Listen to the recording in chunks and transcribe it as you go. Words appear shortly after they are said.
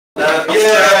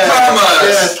Mr. Thomas.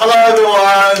 Yes. Hello,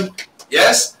 everyone.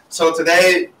 Yes. So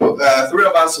today, three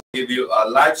of us will give you a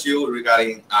live show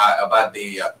regarding about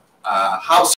the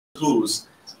house tools,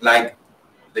 like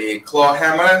the claw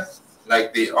hammer,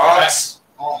 like the axe,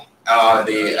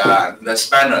 the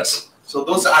spanners. So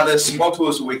those are the small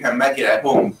tools we can make it at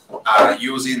home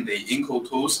using the INGCO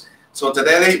tools. So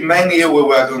today, mainly we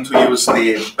were going to use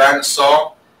the band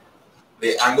saw,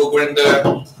 the angle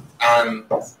grinder, and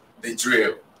the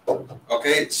drill.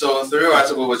 Okay, so three of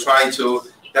us we will try to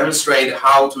demonstrate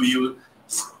how to use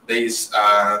these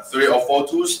 3 or 4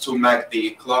 tools to make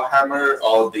the claw hammer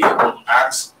or the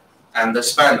axe and the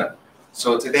spanner.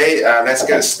 So today, let's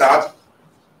get started.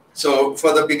 So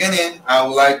for the beginning, I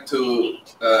would like to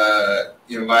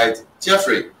invite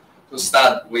Jeffrey to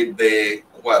start with the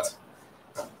what?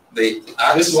 The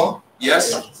axe. This one?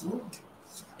 Yes.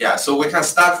 Yeah. So we can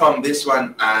start from this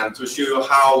one and to show you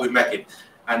how we make it.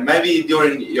 And maybe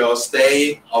during your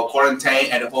stay or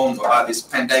quarantine at home about these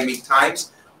pandemic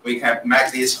times, we can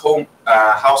make these home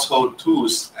household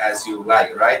tools as you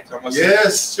like, right, Thomas?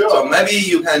 Yes, sure. So maybe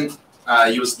you can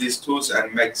use these tools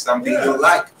and make something you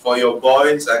like for your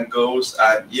boys and girls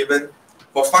and even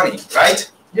for funny, right?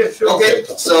 Yeah, sure. Okay,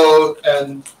 so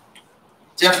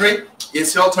Jeffrey,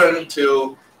 it's your turn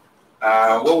to,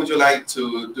 what would you like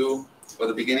to do for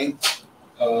the beginning?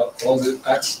 All the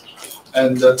axe.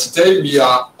 And today we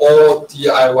are all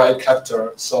DIY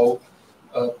captor. So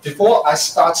before I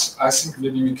start, I think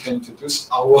maybe we can introduce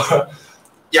our.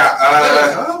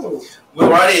 Yeah, we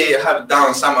already have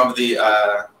done some of the,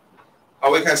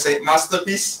 how we can say,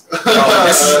 masterpiece. No,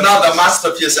 this is not a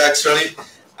masterpiece actually.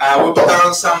 We've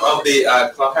done some of the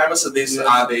claw hammers. These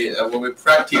are the when we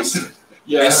practice.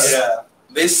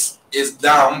 This is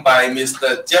done by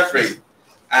Mr. Jeffrey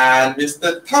and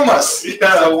Mr. Thomas.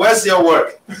 So where's your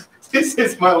work? This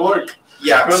is my work.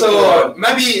 Yeah, so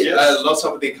maybe lots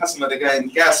of the customers they can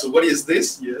guess what is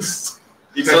this? Yes.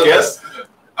 You can guess?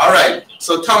 All right.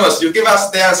 So Thomas, you give us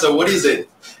the answer. What is it?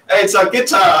 It's a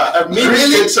guitar, a mini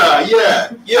guitar.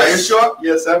 Yeah. Yes. Are you sure?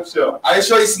 Yes, I'm sure. Are you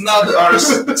sure it's not or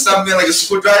something like a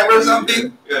screwdriver or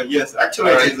something? Yes,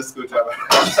 actually it is a screwdriver.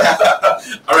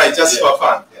 All right, just for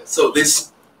fun. So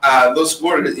this, those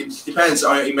words, it depends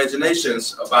on your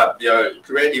imaginations about your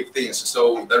creative things.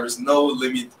 So there is no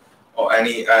limit or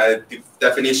any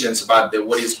definitions about the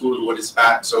what is good, what is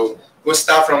bad. So we'll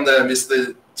start from the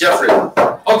Mr. Jeffrey.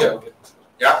 Okay.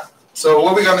 Yeah. So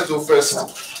what we're gonna do first,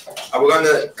 we're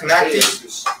gonna connect it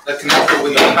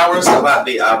with the powers about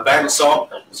the band saw.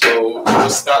 So we'll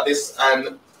start this,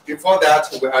 and before that,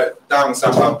 we have done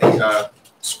some of the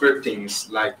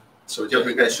scriptings, like so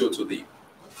Jeffrey can show to the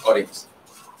audience.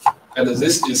 And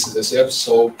this is the shape.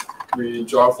 So we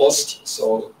draw first.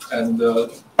 So and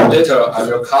later I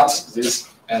will cut this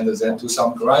and then do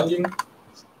some grinding.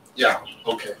 Yeah.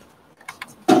 Okay.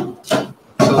 So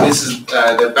this is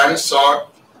the band saw.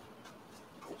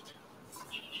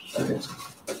 Okay.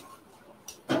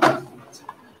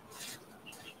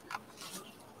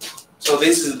 So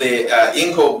this is the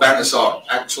INGCO band saw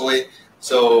actually.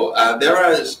 So there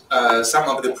are some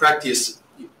of the practice.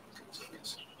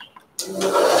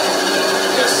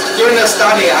 Yes. During the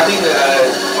study, I think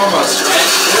Thomas, right?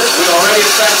 Yes. We already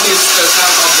practiced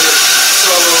some of the.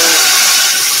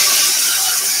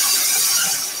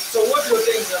 So what do you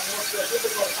think the most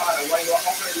difficult part when you are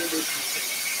operating this machine?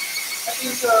 I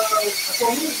think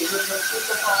for me, the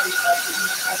difficult part is that you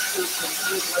have to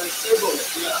control it very stably.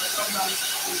 Yeah. Sometimes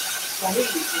for me,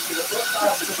 it's the first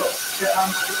part because there are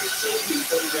very shaky,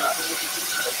 so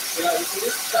if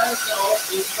this band saw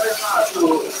is very hard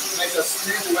to make a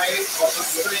smooth way or a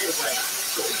straight way.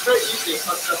 So it's very easy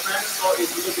because the band saw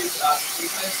is a little bit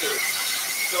intensive.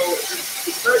 So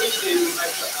it's very easy to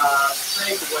make a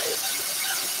straight way.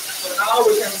 So now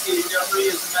we can see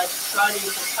Jeffrey is trying to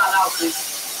cut out this,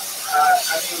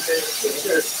 the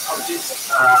pictures of this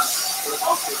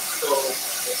outfit. So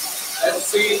let's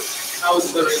see how is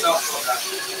the result of that.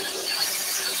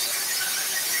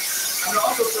 And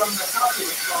also from the cutting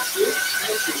from this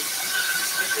edges,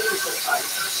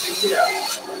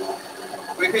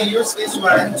 we can use this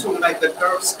one to make the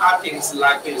curves cuttings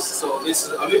like this. So this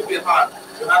is a little bit hard.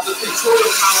 You have to control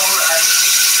the power and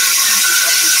intensity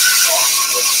of this saw.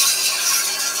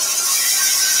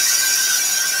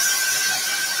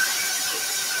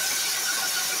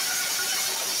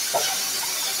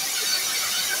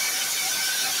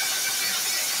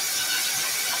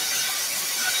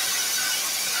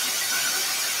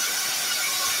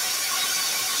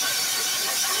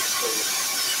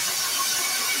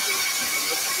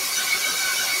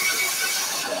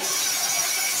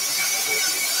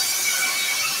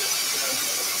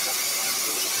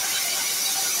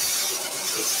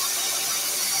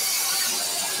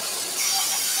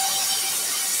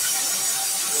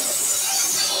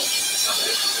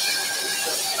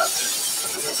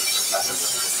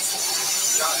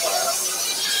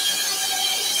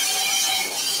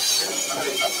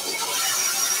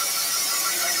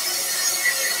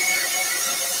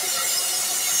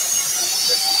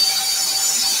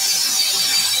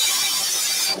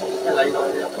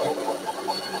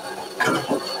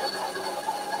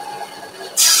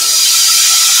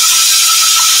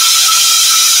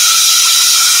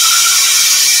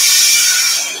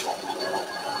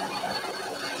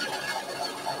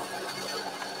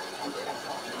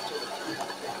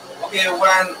 Okay,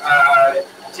 when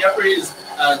Jeffrey is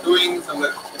doing some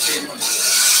cutting, and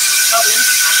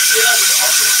here we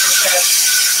also prepare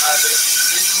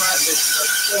this one with the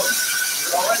spoon.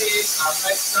 We already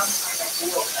make some kind of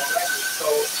work already, so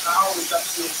now we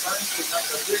just use one to make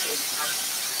the drilling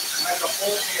and make a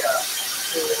hole here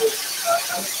to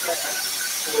demonstrate and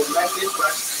to make this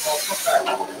one more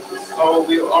perfect. So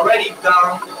we already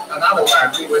done another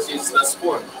one, which is the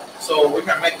spoon. So we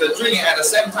can make the drilling at the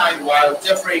same time while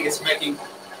Jeffrey is making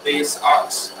these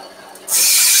arcs.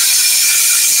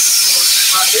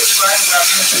 So this time we are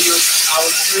going to use our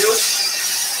drill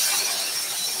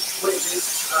with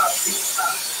this big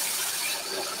arc.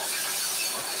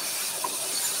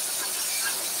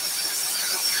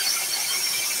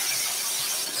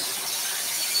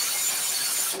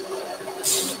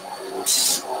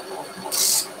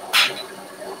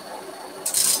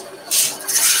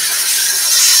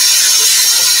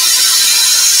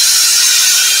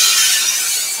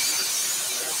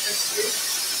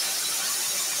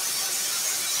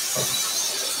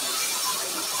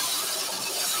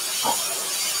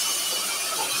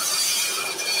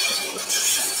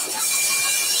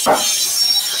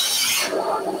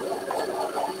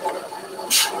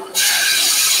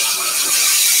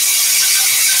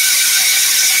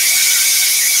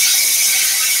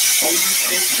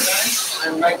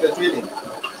 And make the drilling.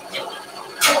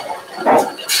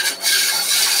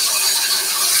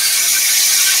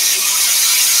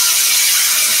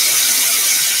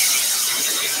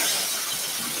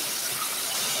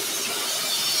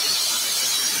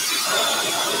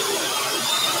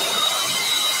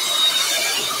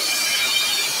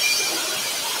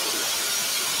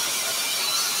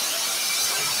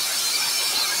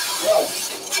 Wow,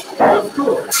 that's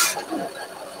cool.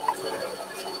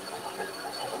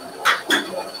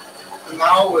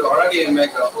 Now we already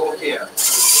make a hole here. We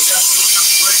just do some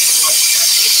grinding work.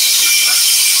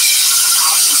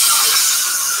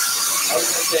 I would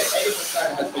say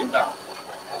 80% has been done.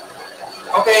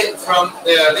 Okay, from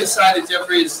this side,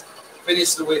 Jeffrey is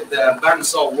finished with the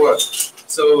bandsaw work.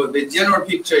 So the general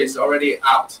picture is already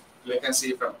out. You can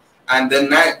see from. And the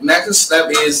next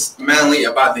step is mainly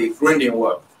about the grinding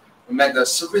work. We make the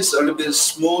surface a little bit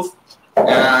smooth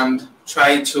and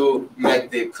try to make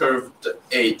the curved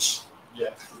edge.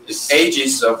 Yeah. The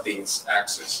edges of these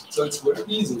axes. So it's very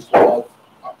easy for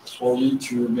you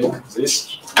to make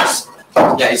this.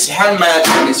 Yeah, it's handmade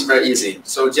and it's very easy.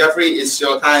 So Jeffrey, it's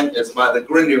your time. It's about the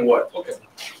grinding work. Okay.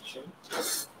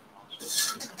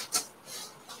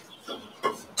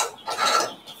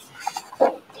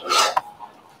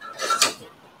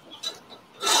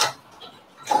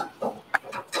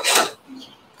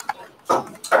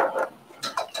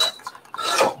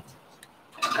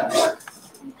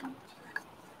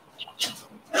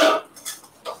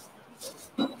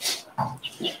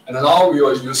 And now we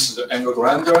will use the angle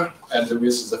grinder and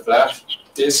with the flat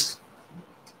disc.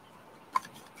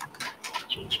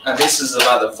 And this is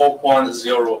about the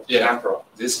 4.0 ampere.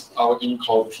 This is our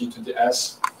INGCO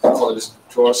P20S for this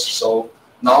tools. So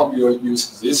now we will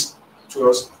use this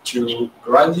tools to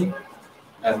grinding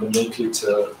and make it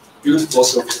a beautiful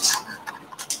surface.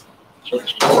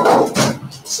 Okay.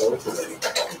 So.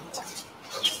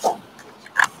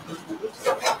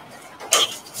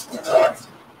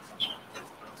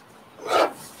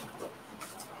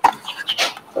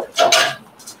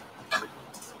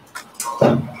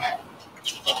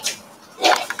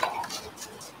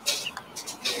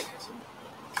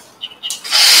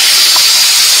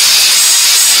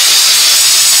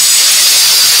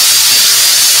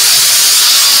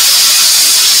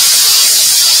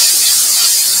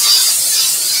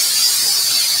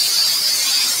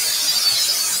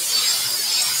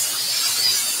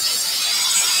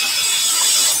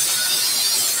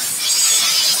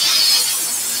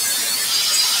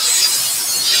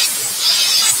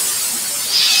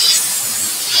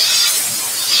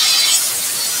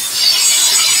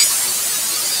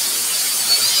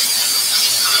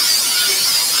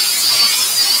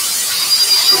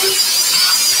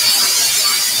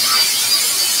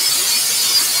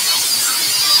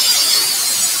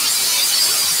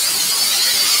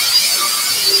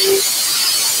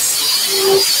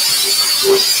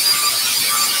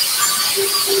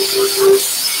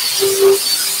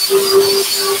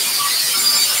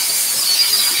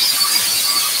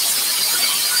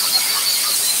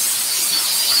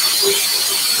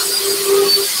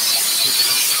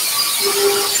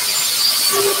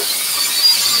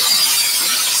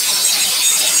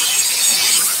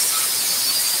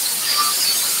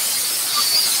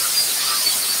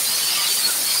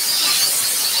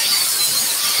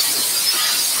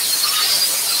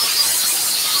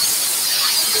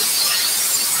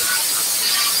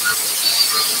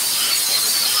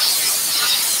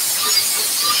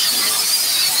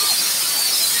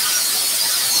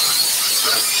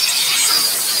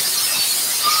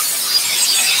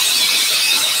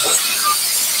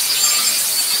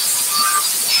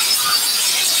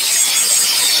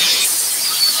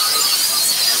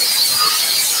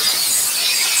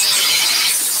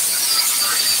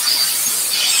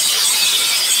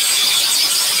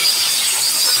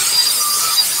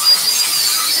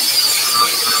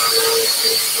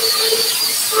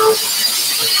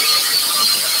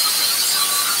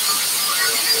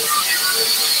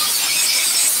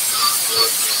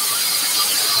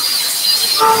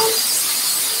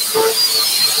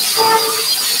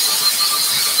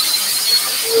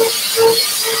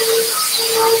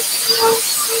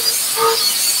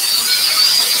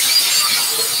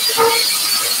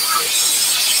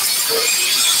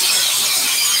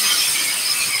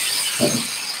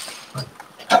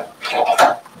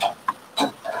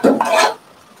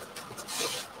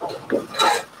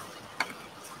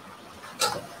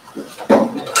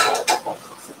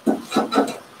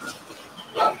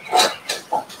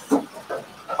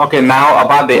 Okay, now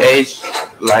about the edge,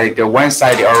 like one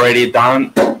side already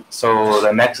done. So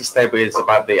the next step is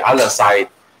about the other side.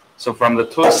 So from the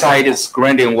two sides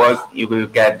grinding work, you will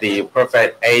get the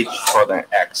perfect edge for the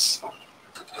X.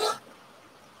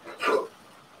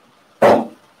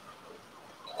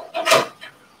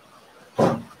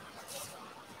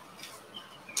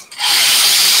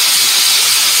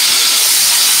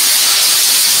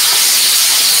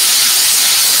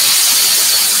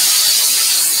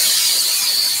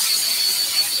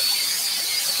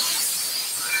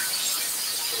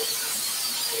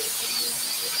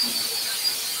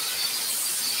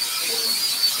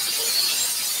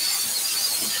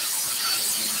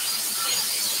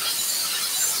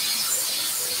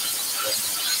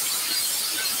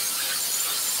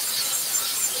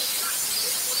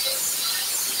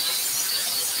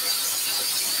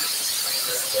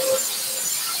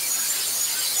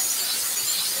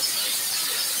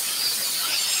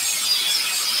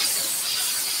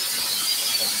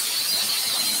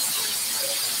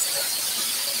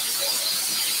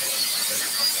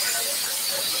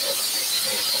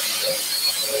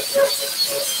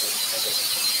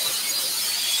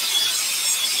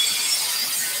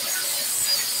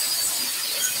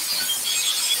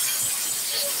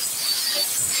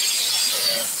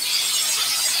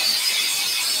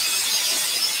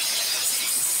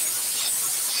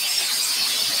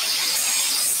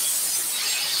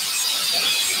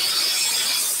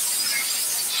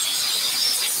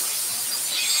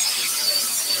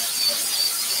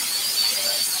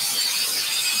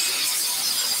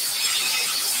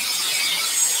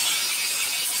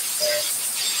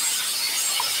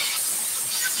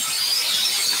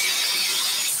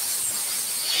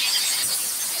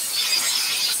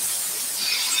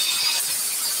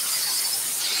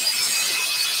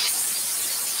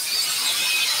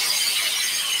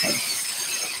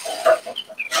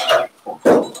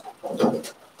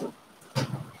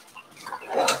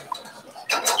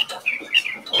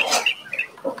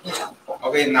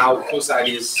 Okay, now two side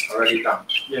is already done.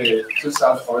 Yeah, two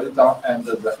sides already done, and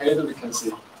the head we can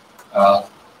see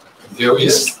there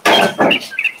is.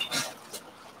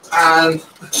 And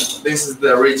this is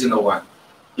the original one.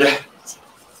 Yeah.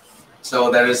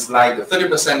 So there is like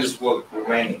 30% is work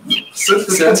remaining.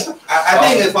 30%.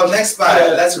 I think for next part,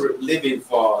 let's leave it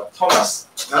for Thomas.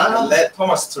 Let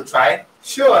Thomas to try.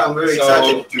 Sure, I'm very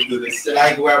excited to do this.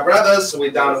 Like we're brothers, we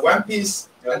done one piece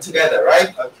and together,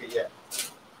 right? Okay, yeah.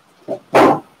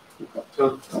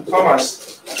 So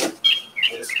Thomas.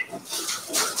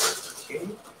 Okay.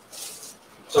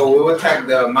 So we will take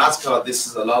the mascot. This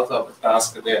is a lot of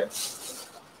task there.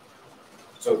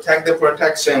 So take the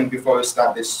protection before we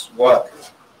start this work.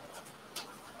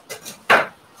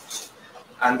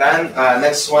 And then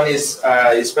next one is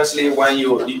especially when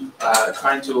you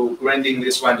trying to grinding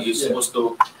this one, you're supposed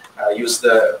to use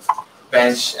the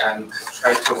bench and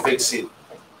try to fix it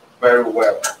very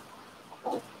well.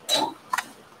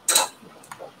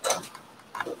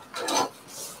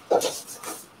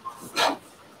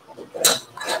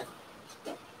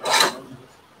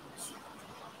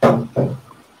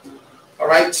 All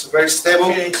right, very stable.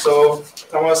 Okay. So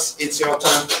Thomas, it's your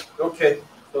turn. Okay.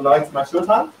 So now it's my show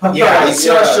time? Yeah, it's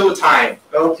your show time.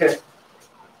 Okay.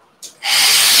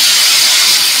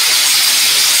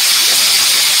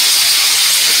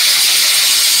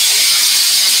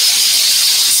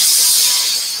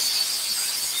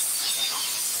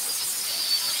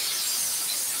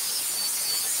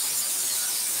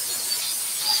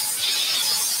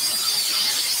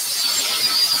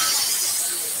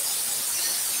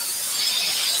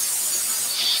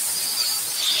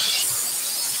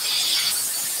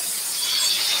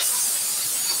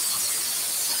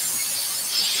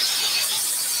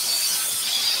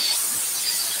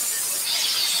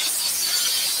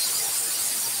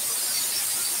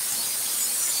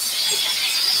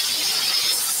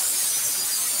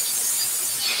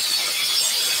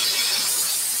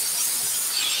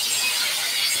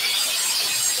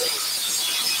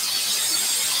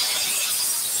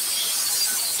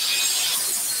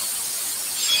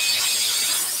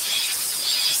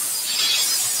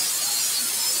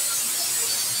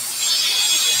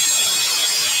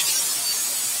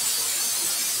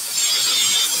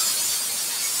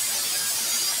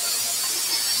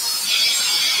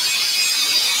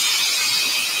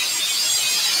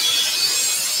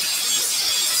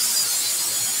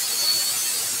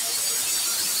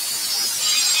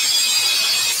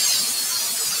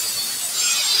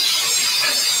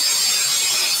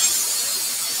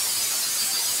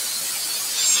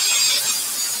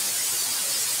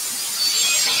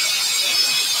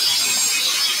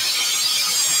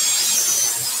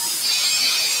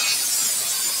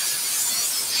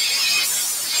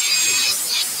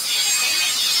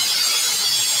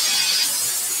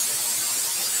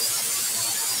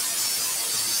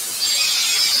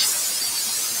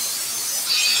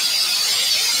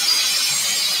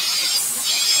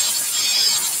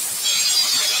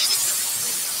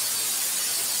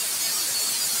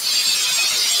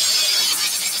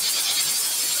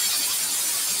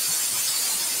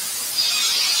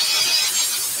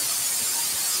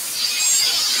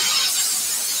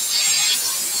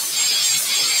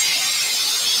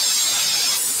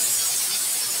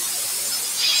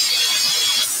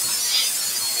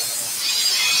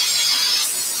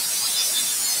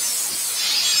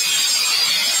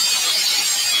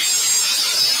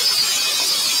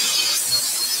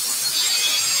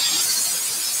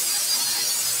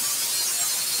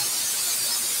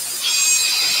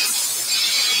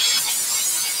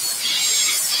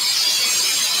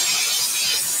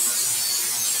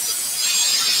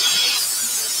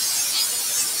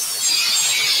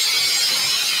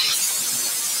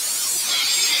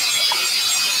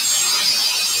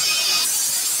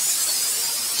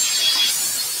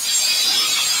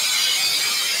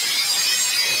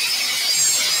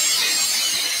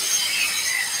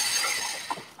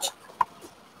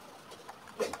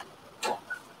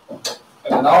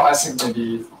 now I think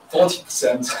maybe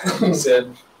 40%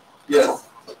 same. Yes.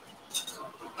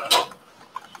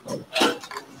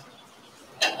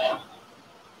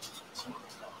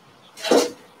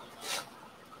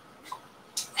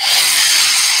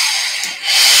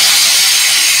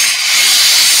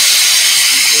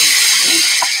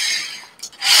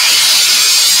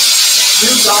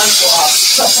 Few times for us.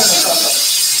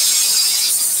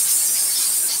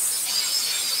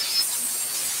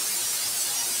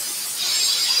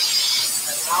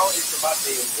 Now it's about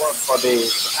the work for the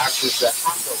axis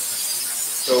handle.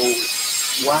 So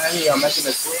when you're making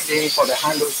a grinding for the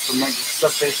handles to make the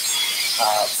surface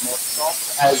more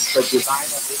soft, as the design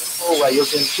of the INGCO, we're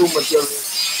using two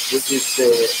materials, which is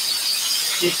the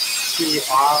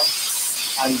PCR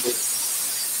and the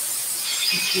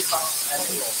PCR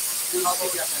handle. So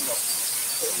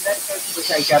in that case, we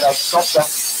can get a softer and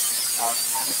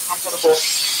comfortable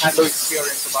handle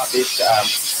experience about this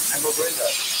angle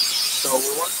grinder. So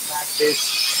we want to make this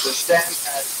the same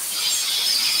as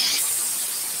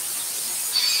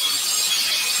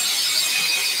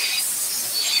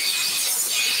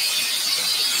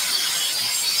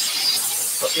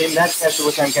so in that case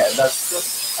we can get the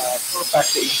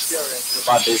perfect experience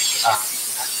about this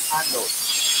handle.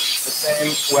 The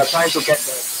same, we're trying to get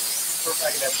the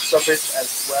perfect surface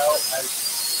as well as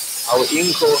our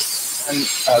INGCO and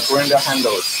grinder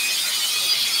handles.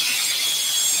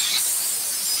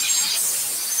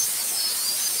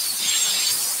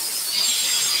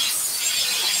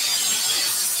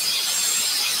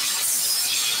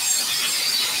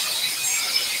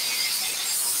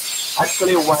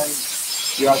 Actually, when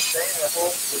you are staying at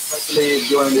home, especially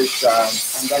during this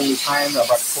pandemic time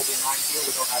about COVID-19,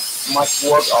 we don't have much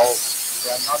work or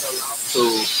we are not allowed to,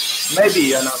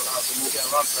 maybe you're not allowed to move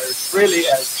around very freely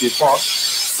as before.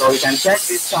 So you can take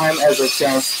this time as a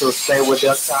chance to stay with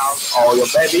your child or your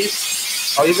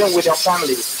babies, or even with your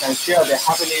family. You can share the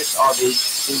happiness or the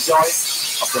joy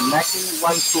of the making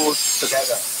one tool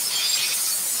together.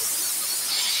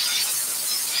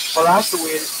 For us,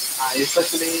 we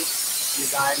especially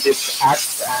design this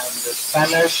axe and the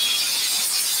spanners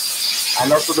and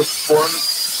also the spoon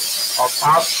or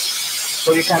cup,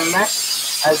 so you can make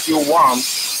as you want.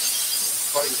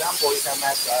 For example, you can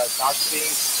make a dustbin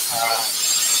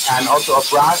and also a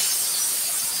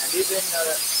brush, and even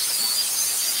the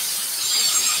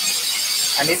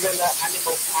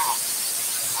animal cat.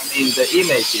 I mean the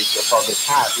images for the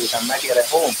cat, you can make it at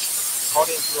home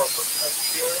according to your personal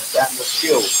experience and the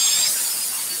skills.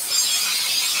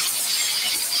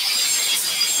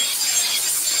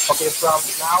 Okay, from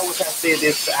now we can see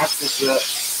this axis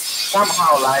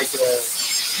somehow like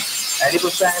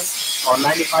 80% or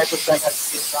 95%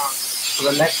 has been done. So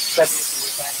the next step is we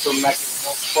try to make it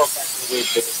more perfect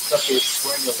with the surface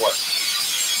grinding work.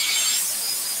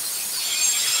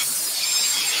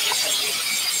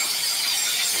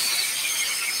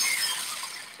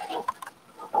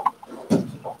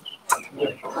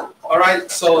 All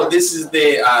right, so this is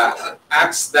the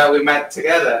axe that we made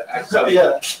together, actually.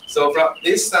 Yeah. So from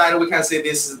this side, we can see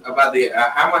this is about the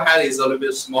hammerhead is a little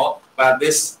bit small, but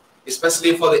this,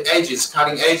 especially for the edges,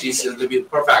 cutting edges, is a little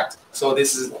bit perfect. So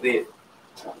this is the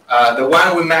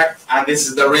one we made, and this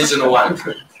is the original one.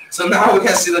 So now we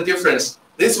can see the difference.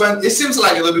 This one, it seems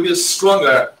like a little bit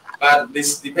stronger, but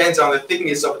this depends on the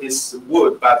thickness of this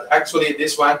wood. But actually,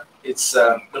 this one, it's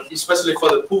especially for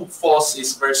the pull force,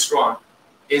 is very strong.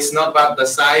 It's not about the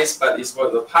size, but it's for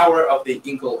the power of the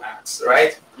INGCO axe,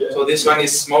 right? Yeah. So this one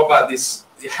is small, but this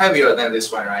is heavier than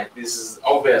this one, right? This is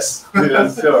obvious. Yeah,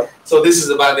 sure. So this is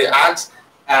about the axe.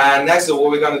 And next, what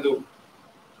we're gonna do.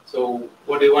 So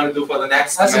what do you want to do for the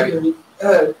next? A hammer?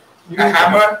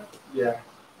 Yeah.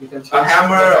 You can a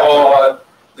hammer or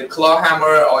the claw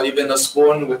hammer or even a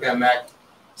spoon we can make.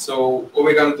 So what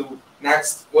we're gonna do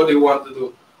next? What do you want to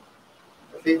do?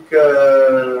 I think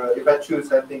if I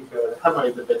choose, I think hammer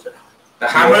is the better. The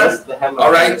hammer? Yes, the hammer.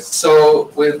 All right,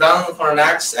 so we're done for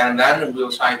next, and then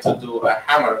we'll try to do a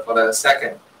hammer for the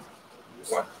second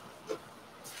one.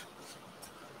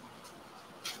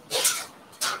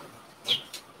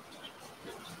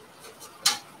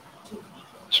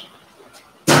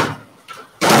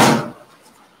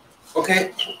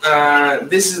 Okay,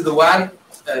 this is the one,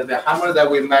 the hammer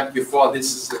that we made before.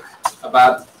 This is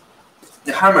about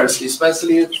the hammers,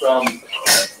 especially from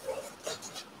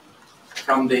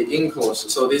the INGCOs.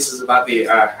 So this is about the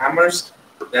hammers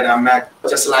that are made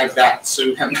just like that. So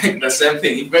you can make the same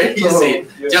thing. Very easy. Oh,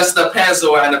 yeah. Just a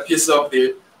pencil and a piece of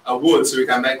the wood. So you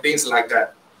can make things like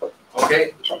that.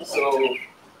 Okay. So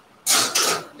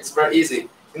it's very easy.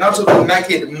 In order to make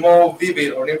it more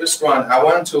vivid or little strong, I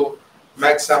want to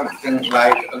make something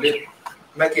like a little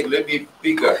make it a little bit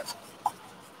bigger.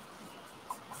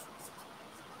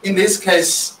 In this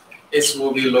case, it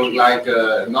will be look like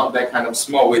not that kind of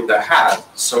small with the hat,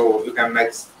 so you can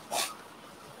make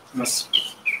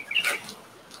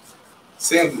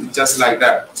same just like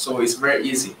that. So it's very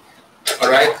easy.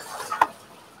 All right.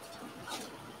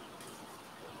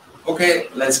 Okay,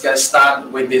 let's get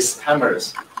started with these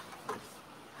hammers.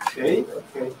 Okay.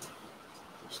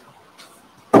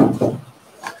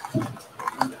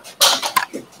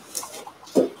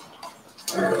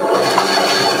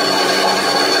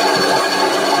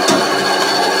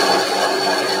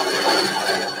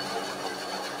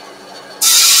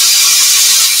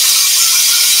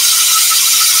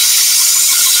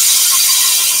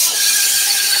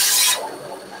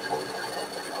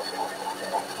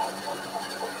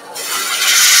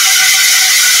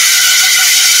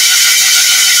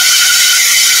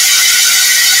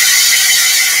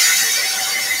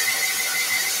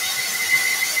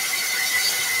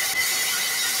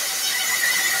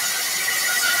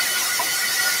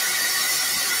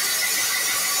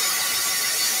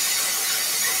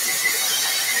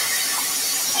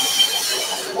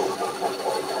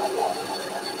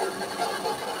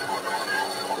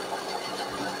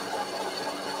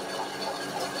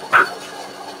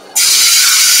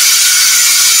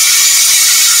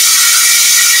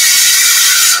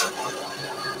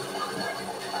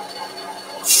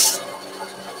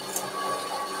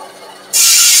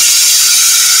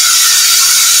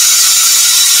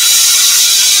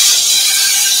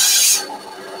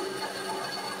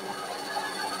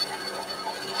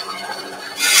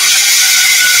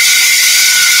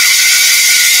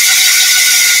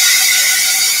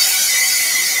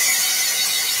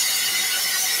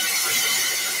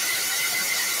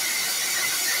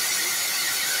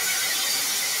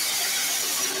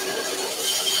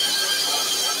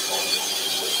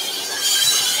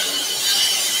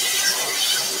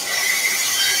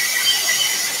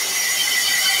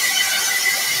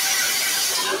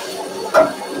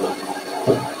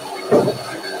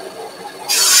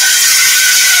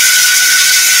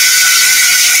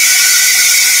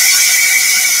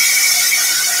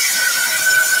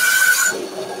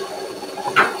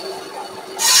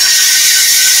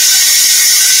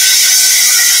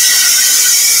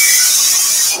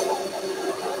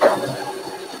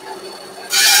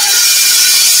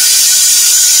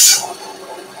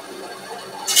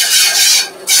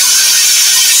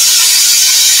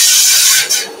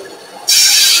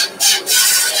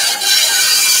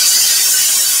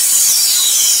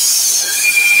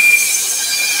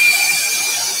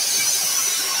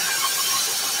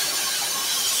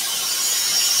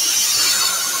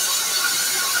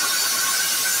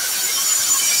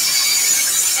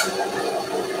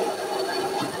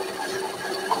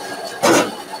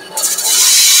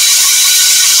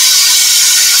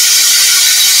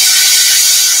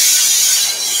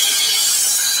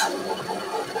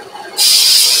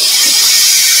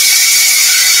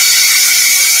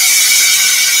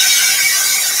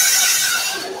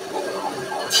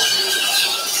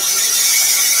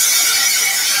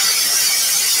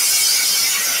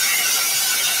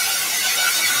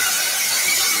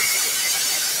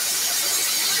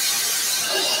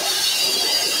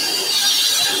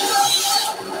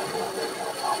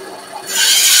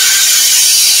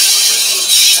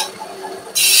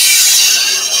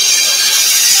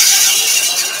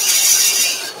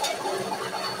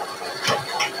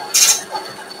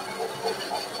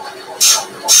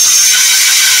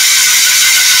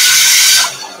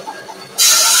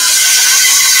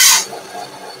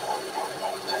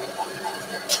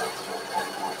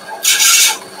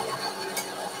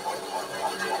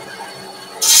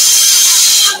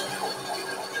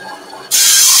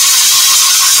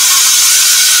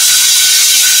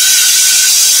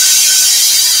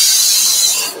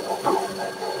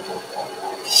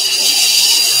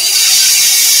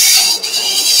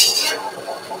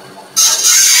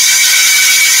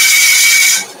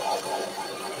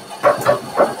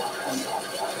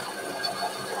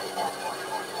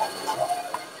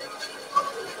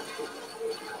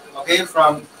 Okay,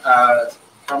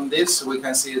 from this we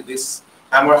can see this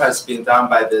hammer has been done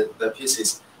by the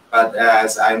pieces. But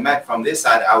as I make from this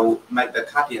side, I will make the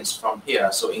cuttings from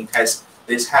here. So in case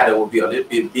this head will be a little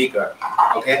bit bigger.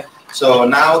 Okay. So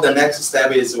now the next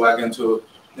step is we're going to,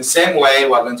 the same way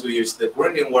we're going to use the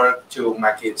grinding work to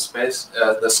make it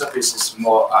the surface is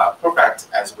more perfect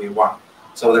as we want.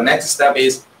 So the next step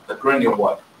is the grinding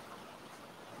work.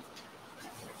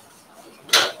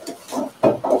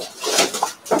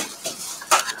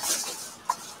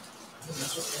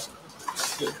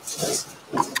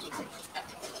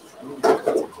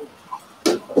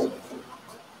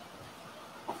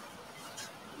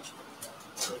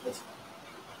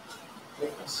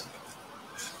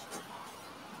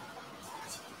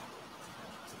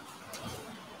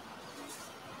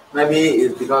 Maybe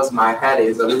it's because my head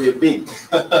is a little bit big.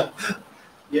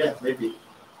 Yeah, maybe.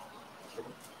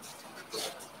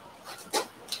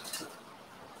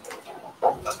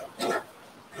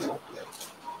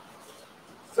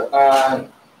 So, I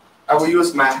will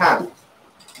use my hand,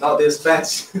 not this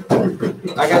bench.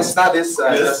 I can start this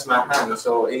just my hand.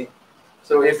 So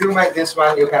if you make this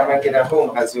one, you can make it at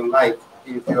home as you like.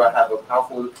 If you have a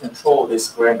powerful control this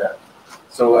grinder.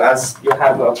 So as you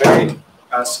have a very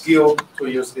skill to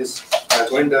use this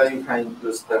grinder, you can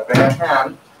use the bare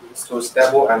hand to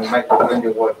stable and make the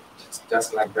grinder work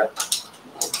just like that.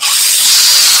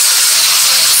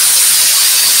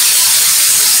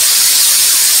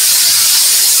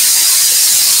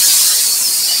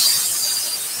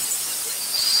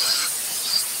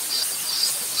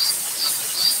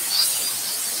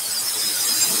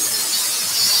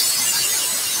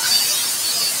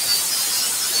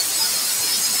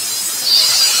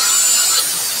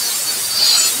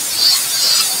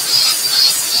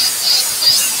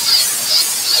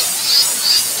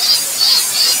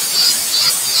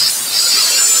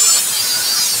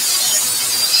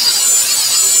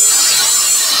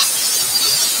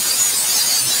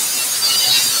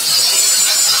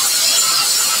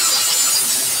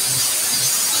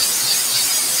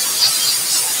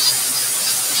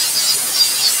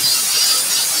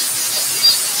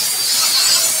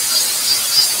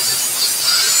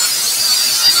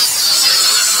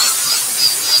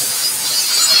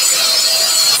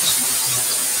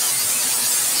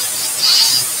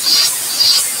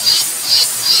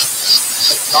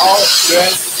 Now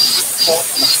then port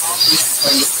and half is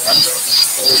on the grinder.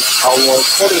 So our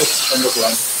port is on the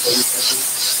grinder. So you can do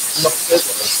not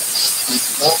better.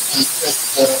 It's more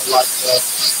complex for like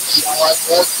DIY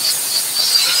port.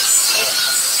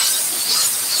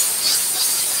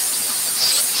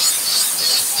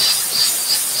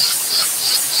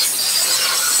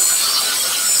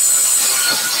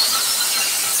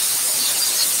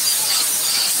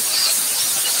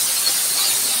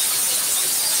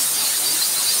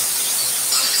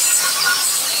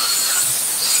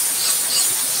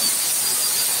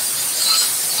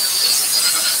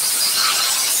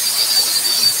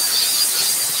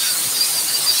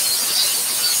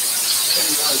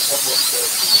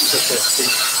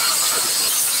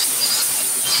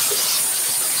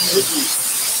 Maybe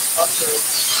after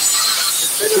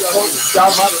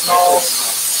Java now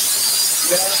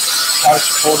has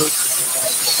coded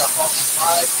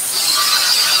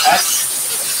 2005 X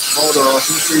model.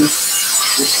 This is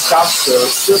just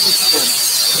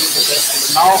 30%.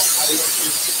 And now I will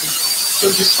use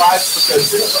 25%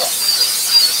 silver.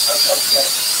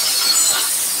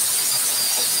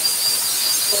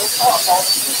 So how about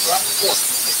the grinder?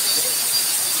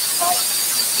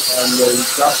 And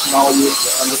just now use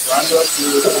the grinder to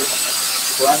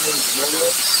grind the motor,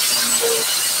 and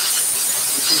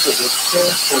this is the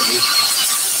same for this.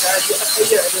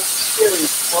 Yeah, the theory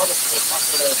is wonderful, but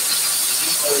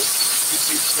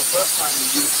this is the first time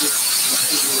you use this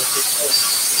material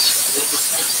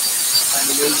and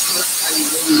when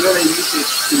you really use it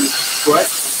to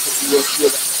grind, you will feel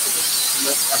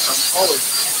that some power.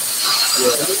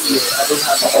 I don't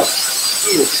have enough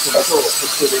skill to control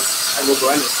it and the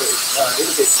grinder, so it's a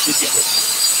little bit difficult.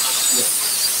 Yeah.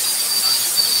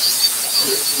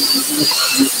 You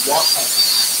use water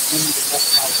in the more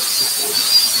power to hold it.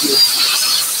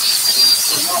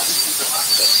 So now this is the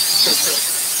master.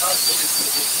 Now this is the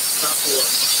example.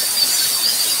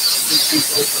 This is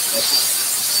also better.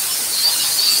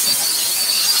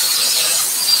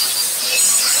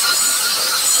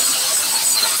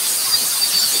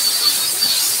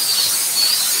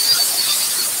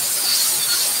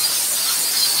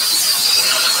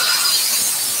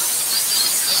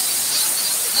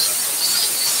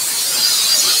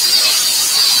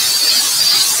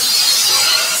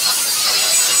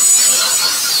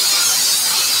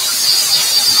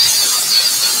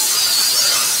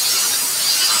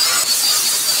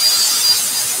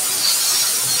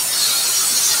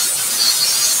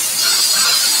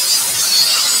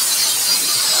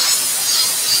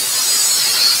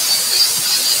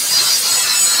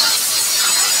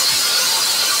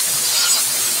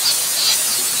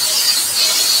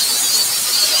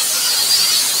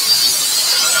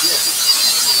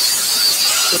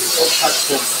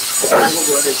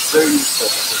 Overrun is very useful.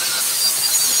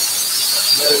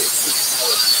 Very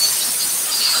powerful.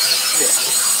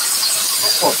 Yeah.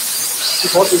 Of course.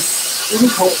 Because it's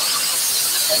INGCO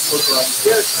and overrun.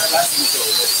 Here's my last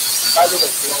INGCO. by the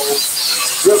way,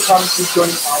 welcome to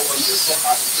join our little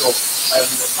live show. And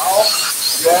now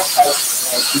we have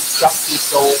discussed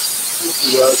so if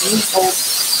you are info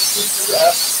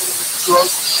CPF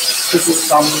to do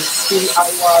some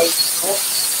DIY work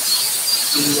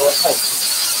in your home.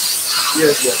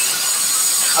 Yes, yes.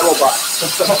 How about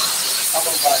how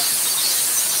about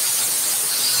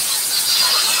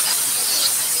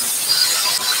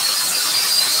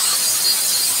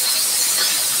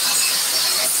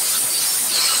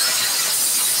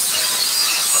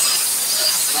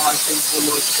now I think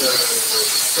almost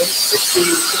 50.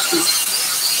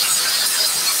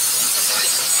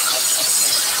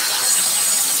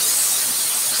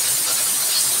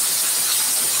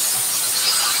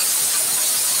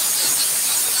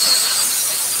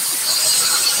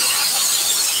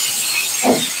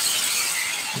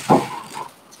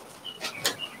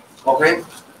 Okay.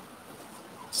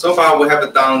 So far we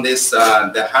have done this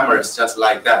the hammers just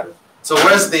like that. So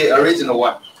where's the original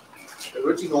one? The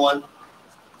original one.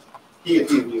 Here,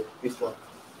 this one.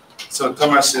 So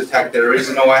Thomas should take the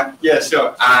original one. Yeah,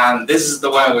 sure. And this is the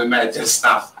one we made just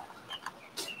now.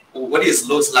 What it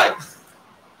looks like?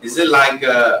 Is it like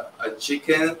a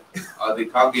chicken, or the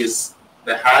cock is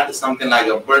the head, something like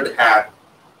a bird head?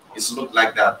 It looks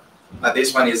like that. But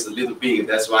this one is a little big.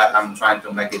 That's why I'm trying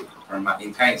to make it from my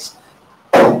intense.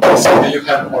 So you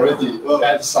have already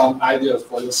had some ideas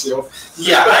for yourself.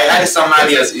 Yeah, I had some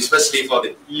ideas, especially for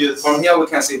the. Yes. From here we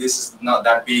can see this is not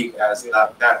that big as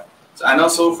that. So, and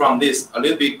also from this a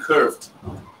little bit curved.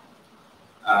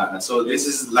 So this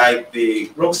is like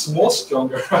the. Looks more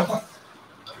stronger.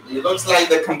 It looks like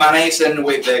the combination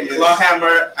with the claw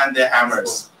hammer and the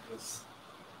hammers.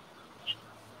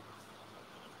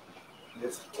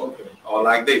 Yes. Okay. Or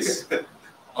like this.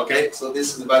 Okay, so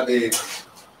this is about the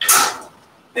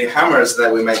hammers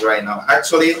that we make right now.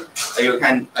 Actually, you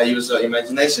can use your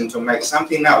imagination to make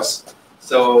something else.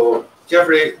 So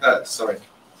Jeffrey, sorry,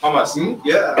 Thomas,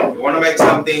 Yeah. you want to make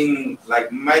something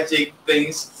like magic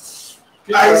things?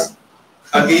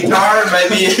 A guitar,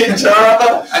 maybe a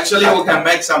guitar. Actually, we can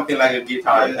make something like a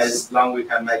guitar as long we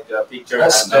can make a picture. Or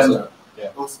spanner.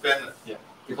 Or spanner. Yeah.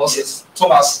 Because it's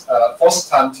Thomas' first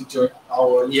time to join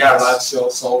our live show,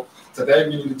 so today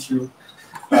we need to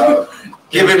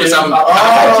give him some.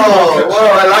 Oh,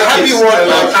 well, I like heavy it. work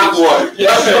or tough work.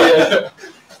 Yeah.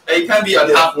 It can be a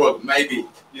tough work, maybe.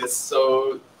 Yes.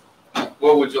 So,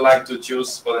 what would you like to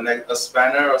choose for the next? A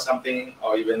spanner or something,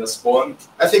 or even a spoon?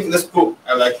 I think the spoon.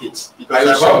 I like it Are you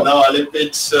because sure? I'm now a little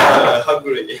bit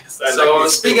hungry. Yes, I So like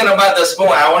this speaking about the spoon,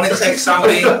 I want to take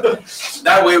something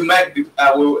that we make.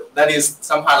 That is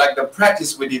somehow like the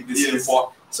practice we did this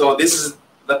before. So this is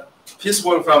the piece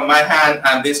work from my hand,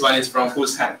 and this one is from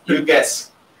whose hand? You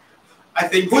guess. I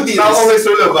think Who did not this? always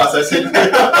all of us. I think.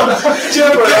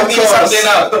 Can be something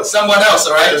else, someone else,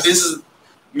 right? Yes. This is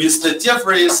Mr.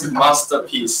 Jeffrey's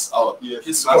masterpiece. Oh,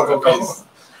 his masterpiece.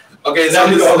 Okay, so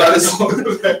this is about the spoon.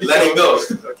 Let it go.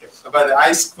 Okay. About the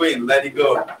ice queen, let it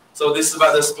go. So this is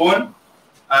about the spoon.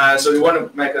 So you want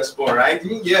to make a spoon, right?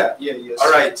 Yeah. Yes.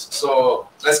 All right. So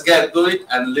let's get to it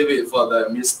and leave it for the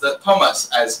Mr. Thomas,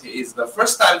 as he is the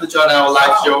first time to join our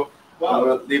live show. Wow.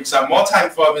 We'll leave some more time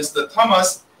for Mr.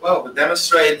 Thomas. Well, to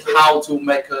demonstrate how to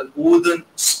make a wooden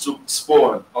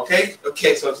spoon. Okay.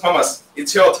 Okay. So Thomas,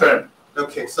 it's your turn.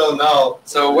 Okay. So now.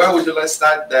 So where would you like to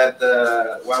start? That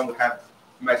one we have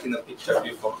making a picture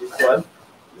before. This one.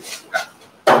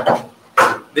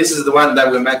 This is the one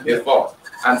that we made before.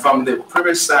 And from the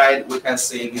previous side, we can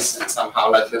see this is somehow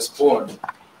like a spoon,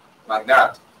 like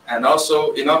that. And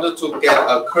also, in order to get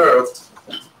a curve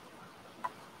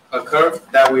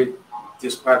that we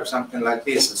describe something like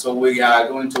this. So we are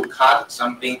going to cut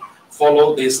something,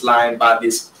 follow this line by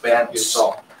this bent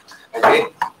saw. Okay.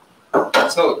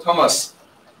 So Thomas,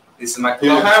 this is my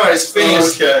claw hammer is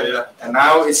finished. Okay. Yeah. And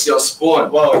now it's your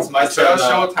spoon. Wow, it's my turn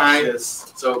now. Show time.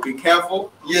 Yes. So be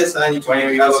careful. Yes, I need to. When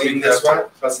you're using this one,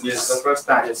 because Yes. it's the first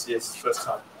time. Yes, first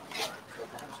time.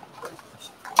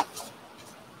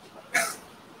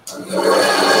 Okay,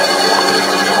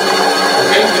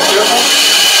 be careful.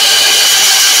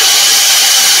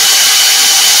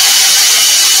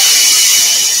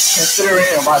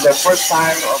 Considering about the first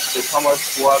time of the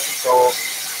Thomas work, so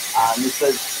Mr.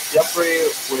 Jeffrey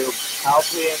will help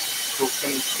me to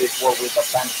finish this work with the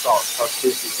bent saw, because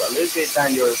this is a little bit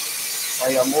dangerous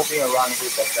when you're moving around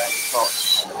with the bent saw,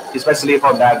 especially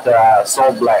for that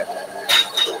saw blade.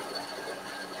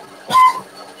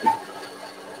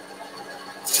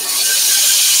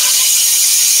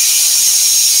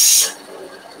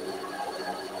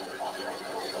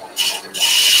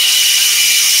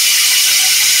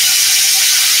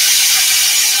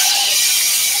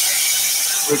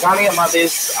 regarding about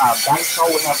this bandsaw,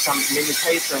 we have some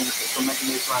limitations to making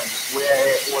this one.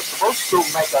 We're supposed to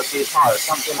make a guitar,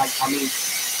 something like, I mean,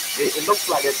 it looks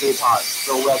like a guitar.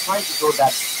 So we're trying to do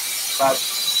that. But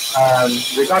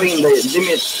regarding the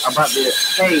limits about the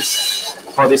space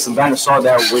for this bandsaw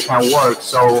that we can work,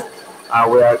 so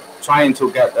we are trying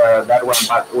to get that one,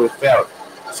 but we failed.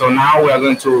 So now we are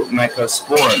going to make a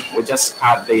spoon. We just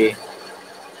cut the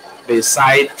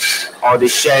side or the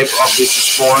shape of this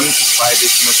spoon by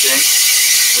this machine.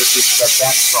 This is the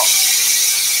bandsaw.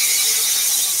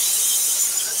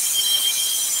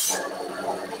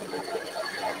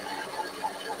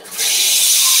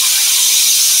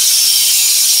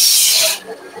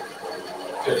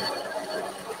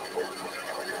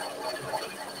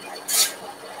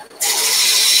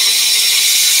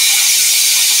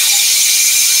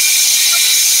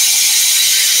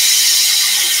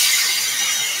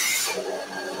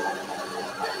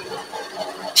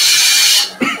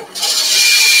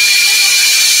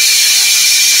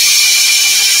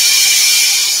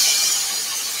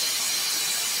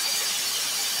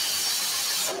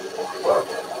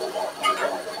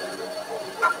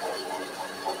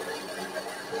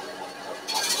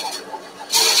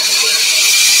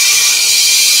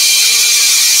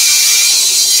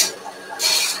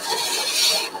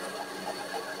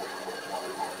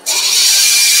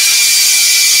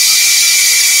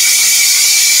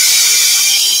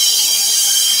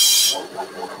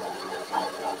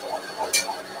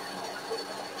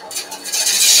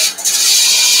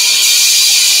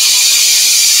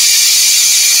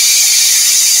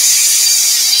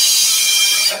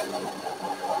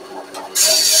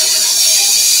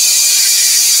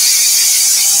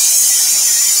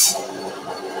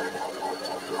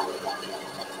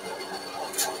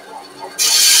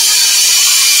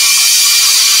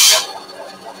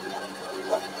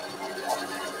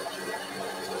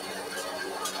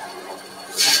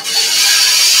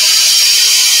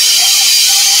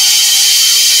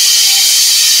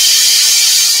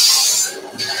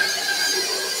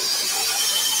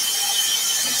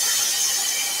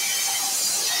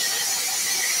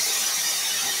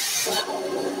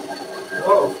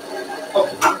 Oh,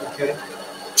 okay.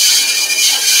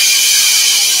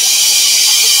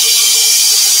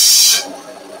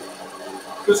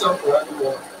 Put some for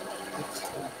everyone.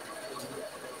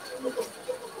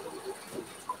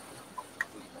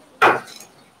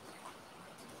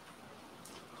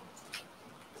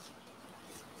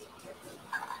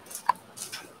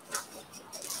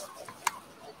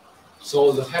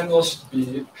 So the handle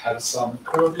should have some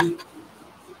curvy.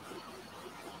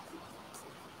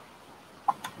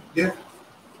 Yeah.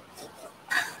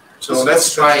 So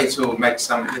let's try to make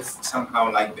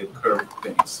somehow like the curved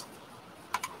things.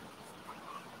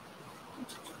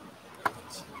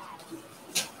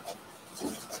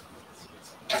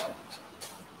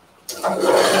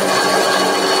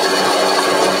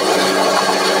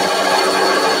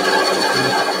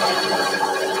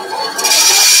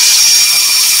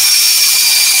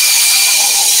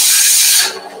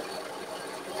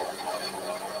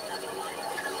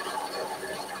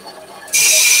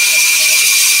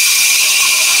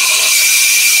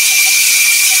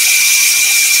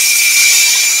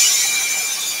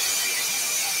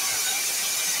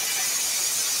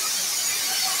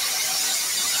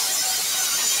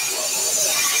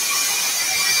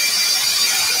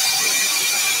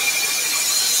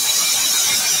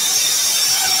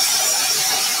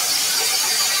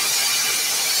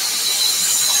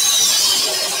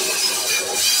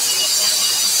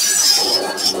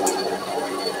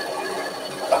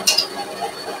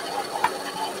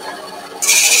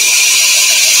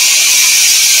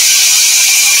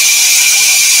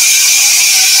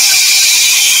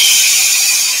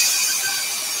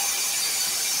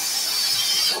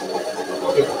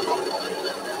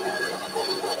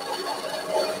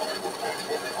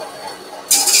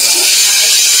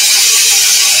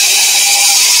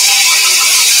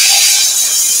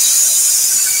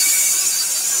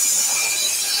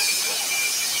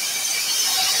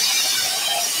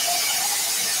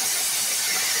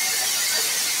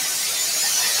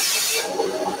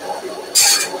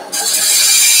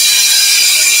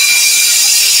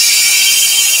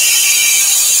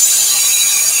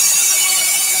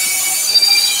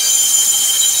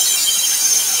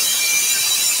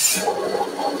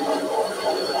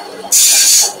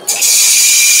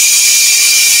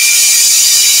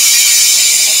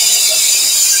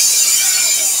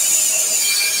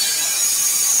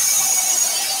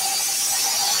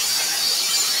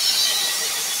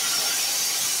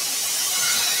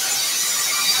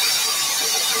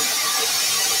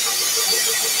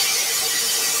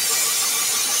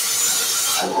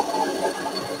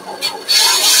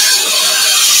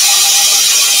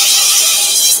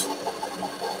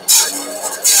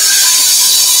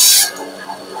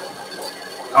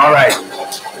 All right.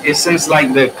 It seems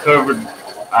like the curved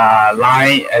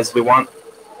line as we want.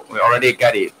 We already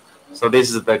get it. So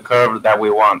this is the curve that we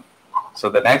want.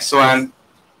 So the next one,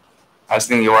 I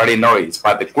think you already know it,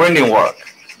 but the grinding work.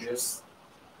 Yes.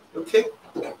 Okay.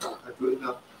 I do it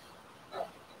now.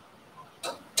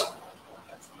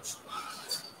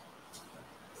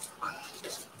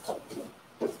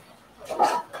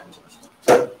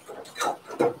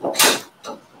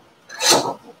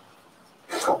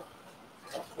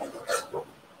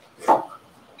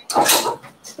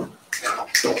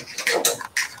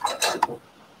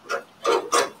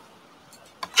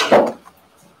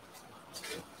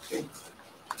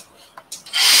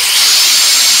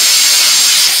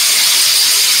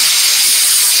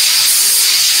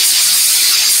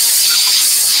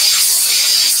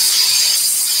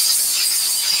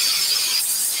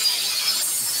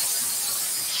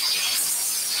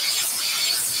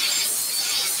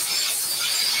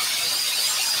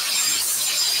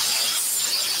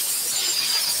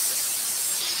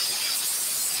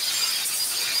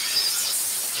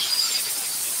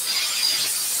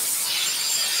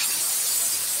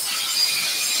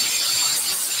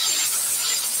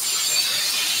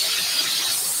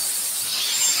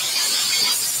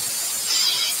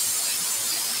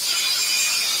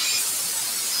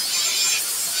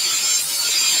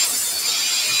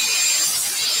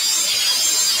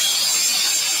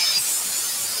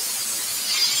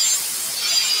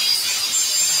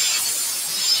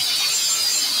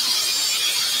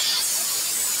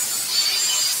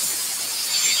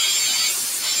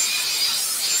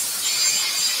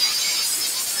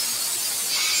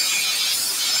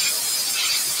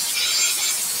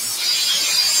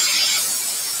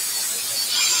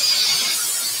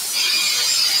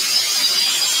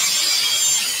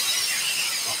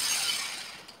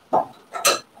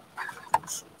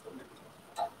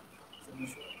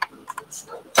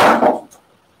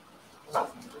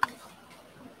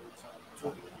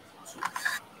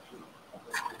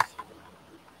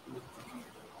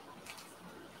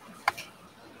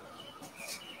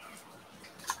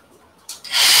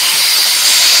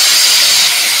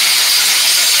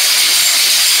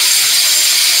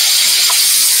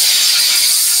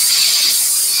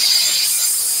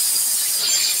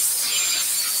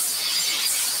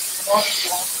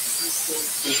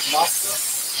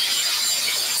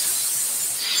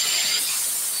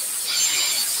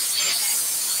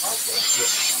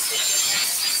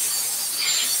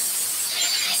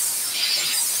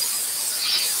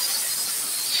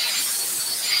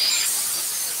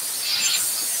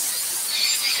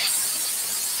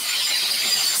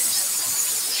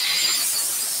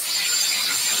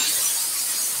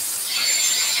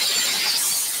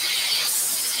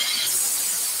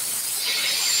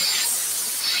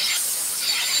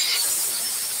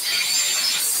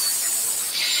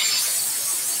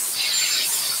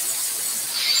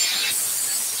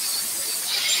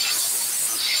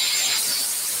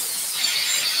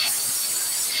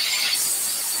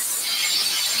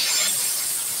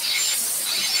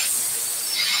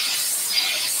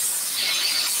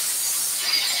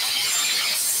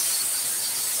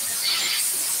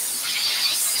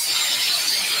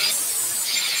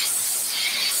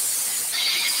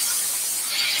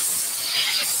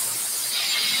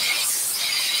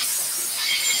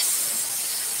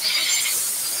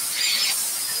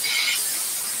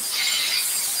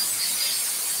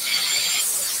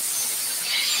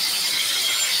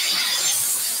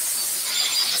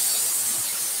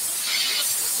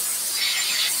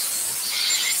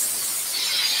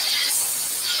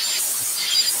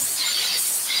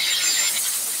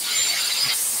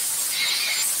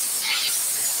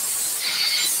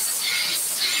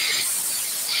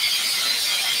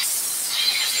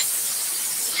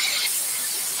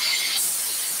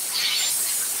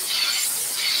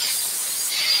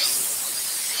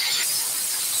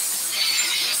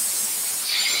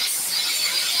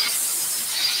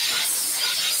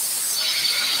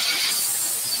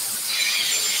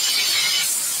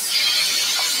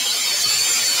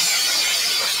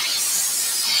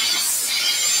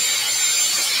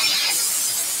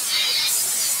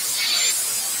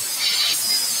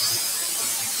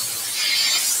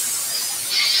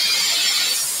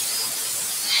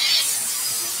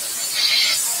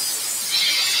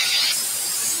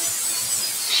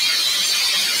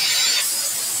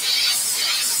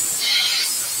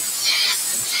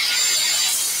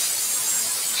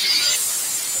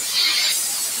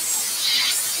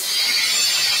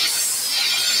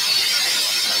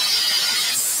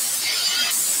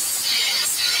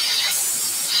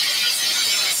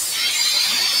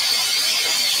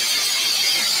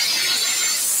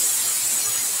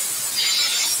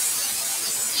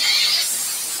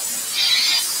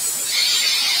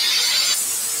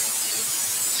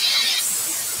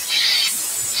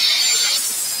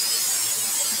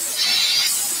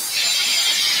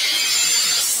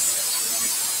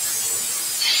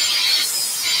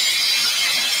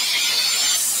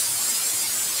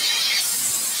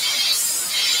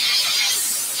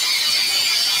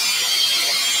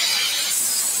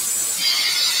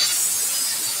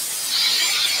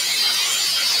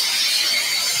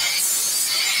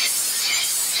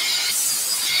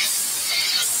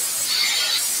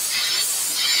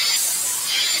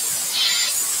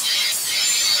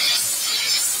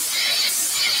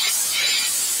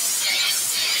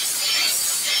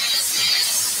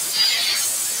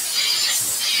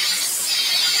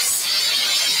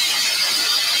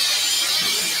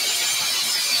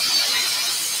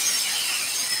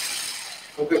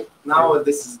 Okay, now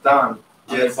this is done.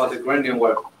 Yes, for the grinding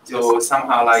work. So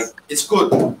somehow like it's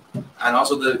good, and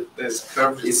also this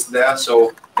curve is there.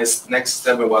 So this next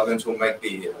step we are going to make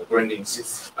the grinding.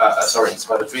 Sorry, it's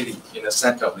about the drilling in the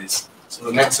center of this. So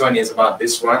the next one is about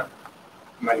this one.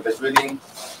 Make the drilling.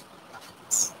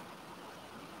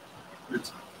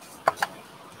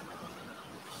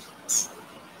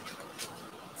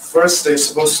 First, they're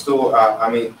supposed to,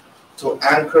 to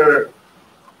anchor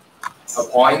a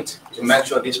point to make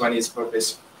sure this one is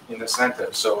perfect in the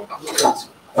center. So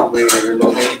we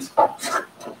relocate.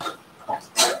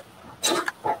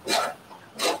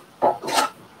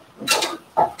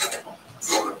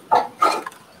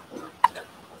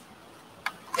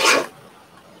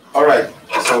 All right.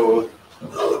 So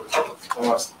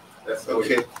almost that's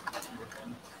okay.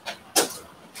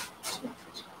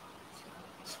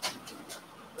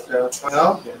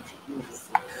 Now.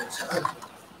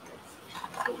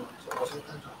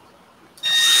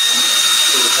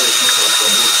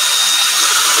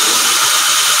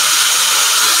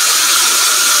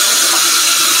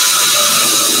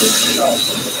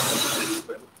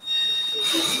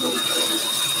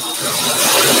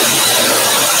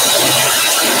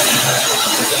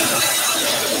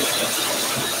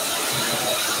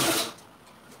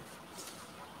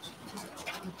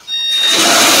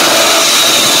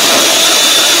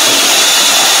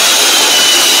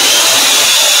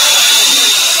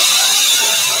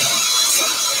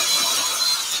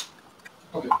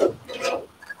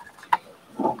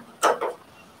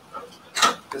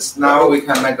 Now we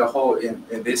can make a hole in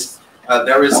this.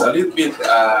 There is a little bit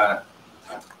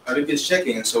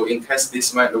shaking, so in case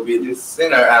this might be this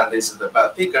thinner and this is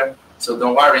about thicker, so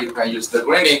don't worry, you can use the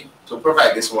grinding to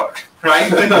provide this work,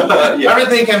 right? Yeah.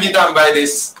 Everything can be done by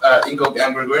this INGCO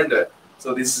angle grinder,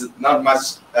 so this is not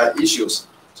much issues.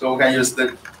 So we can use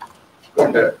the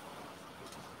grinder.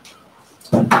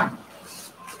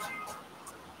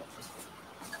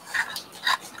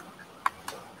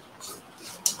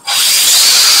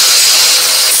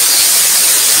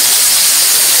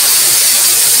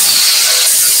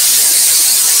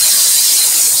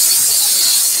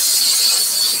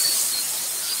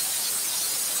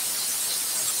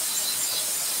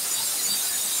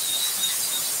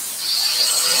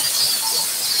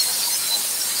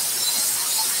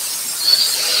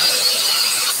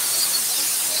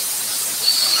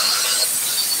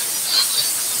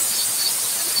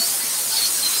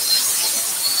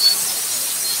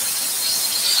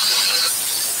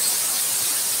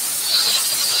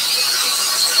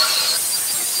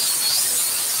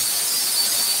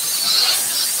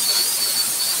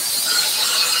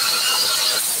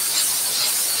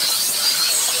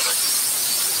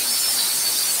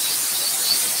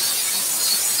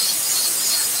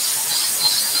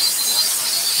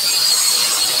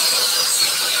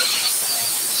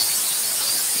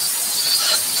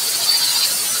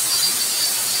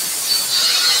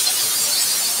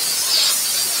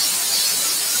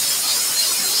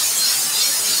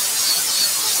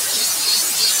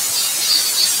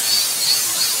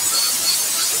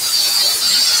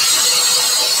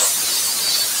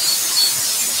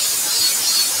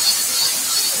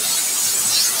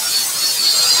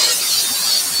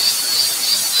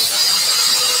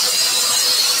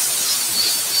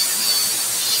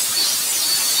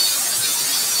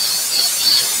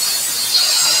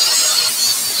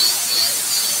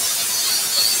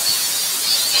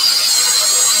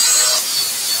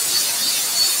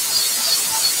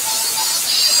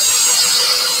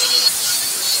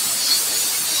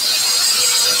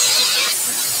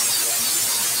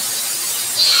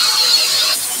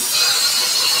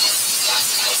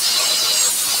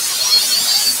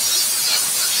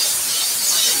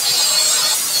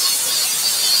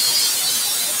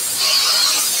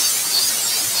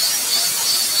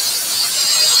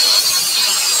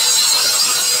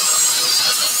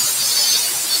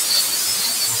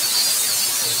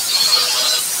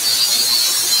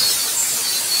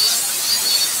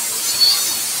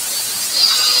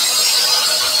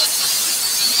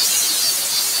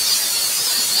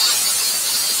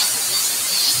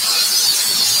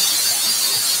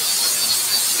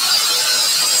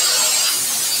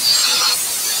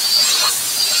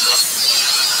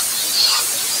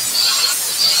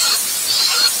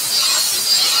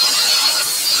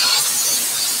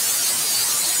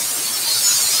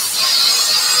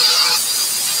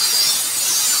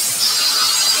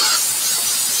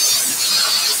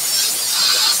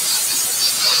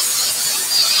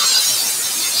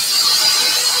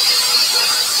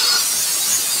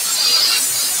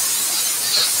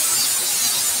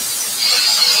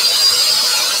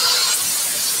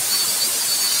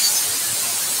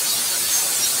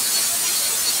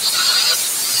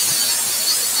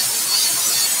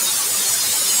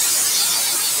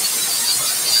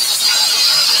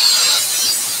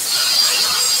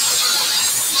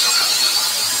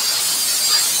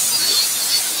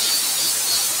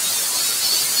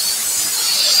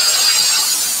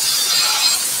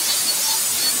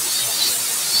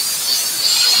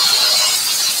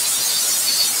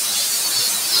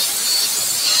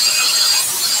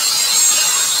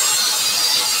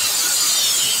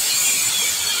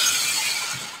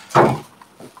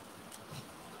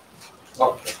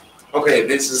 Okay. Okay,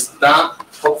 this is done.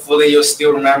 Hopefully you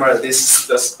still remember this is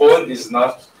the spoon, is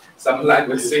not something like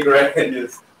a cigarette.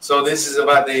 Yes. So this is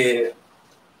about the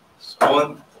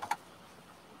spoon.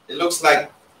 It looks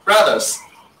like brothers,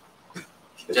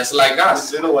 just like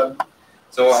us. You know what?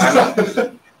 So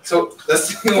I'm so the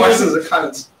second one This is a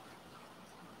kind.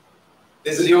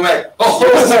 this is you make. Oh,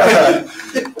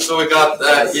 So we got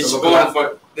each spoon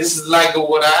for this is like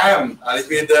what I am. A little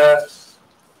bit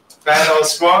fan of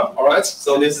strong. All right.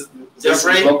 So this is This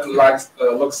Jeffrey.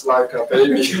 looks like a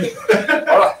baby.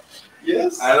 All right.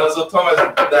 yes. And also Thomas,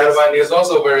 that one is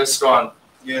also very strong.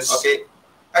 Yes. Okay.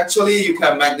 Actually, you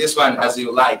can make this one as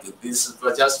you like. This is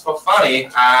just for funny,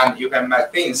 and you can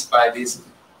make things by this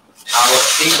our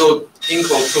INGCO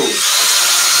tool.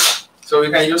 So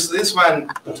you can use this one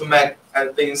to make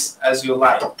things as you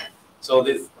like. So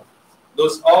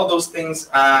all those things,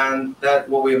 and that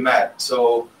what we made.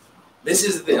 So this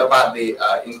is about the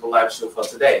INGCO live show for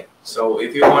today. So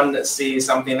if you want to see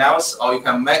something else, or you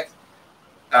can make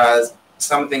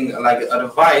something like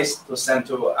advice to send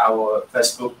to our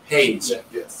Facebook page. Yeah,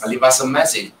 yes. Leave us a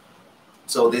message.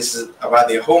 So this is about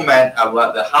the homemade,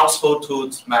 about the household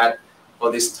tools made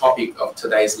for this topic of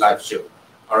today's live show.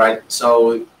 All right.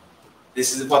 So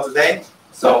this is for today.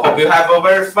 So hope you have a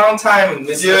very fun time,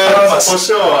 Mr. Thomas. for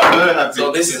sure. I'm very happy.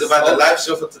 So this is about the live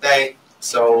show for today.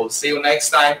 So see you next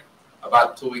time,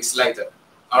 about 2 weeks later.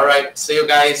 All right. See you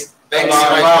guys. Thanks so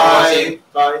much for watching.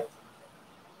 Bye.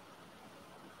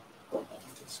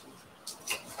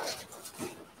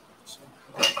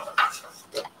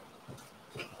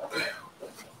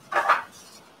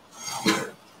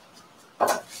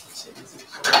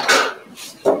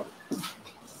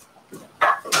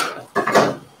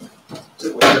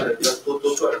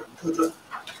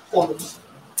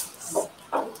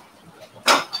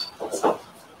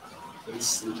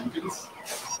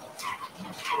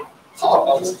 How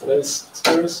about today's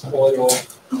experience for your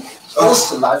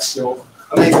first live show?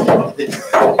 Amazing.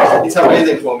 It's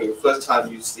amazing for me. First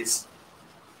time use this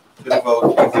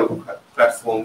beautiful platform.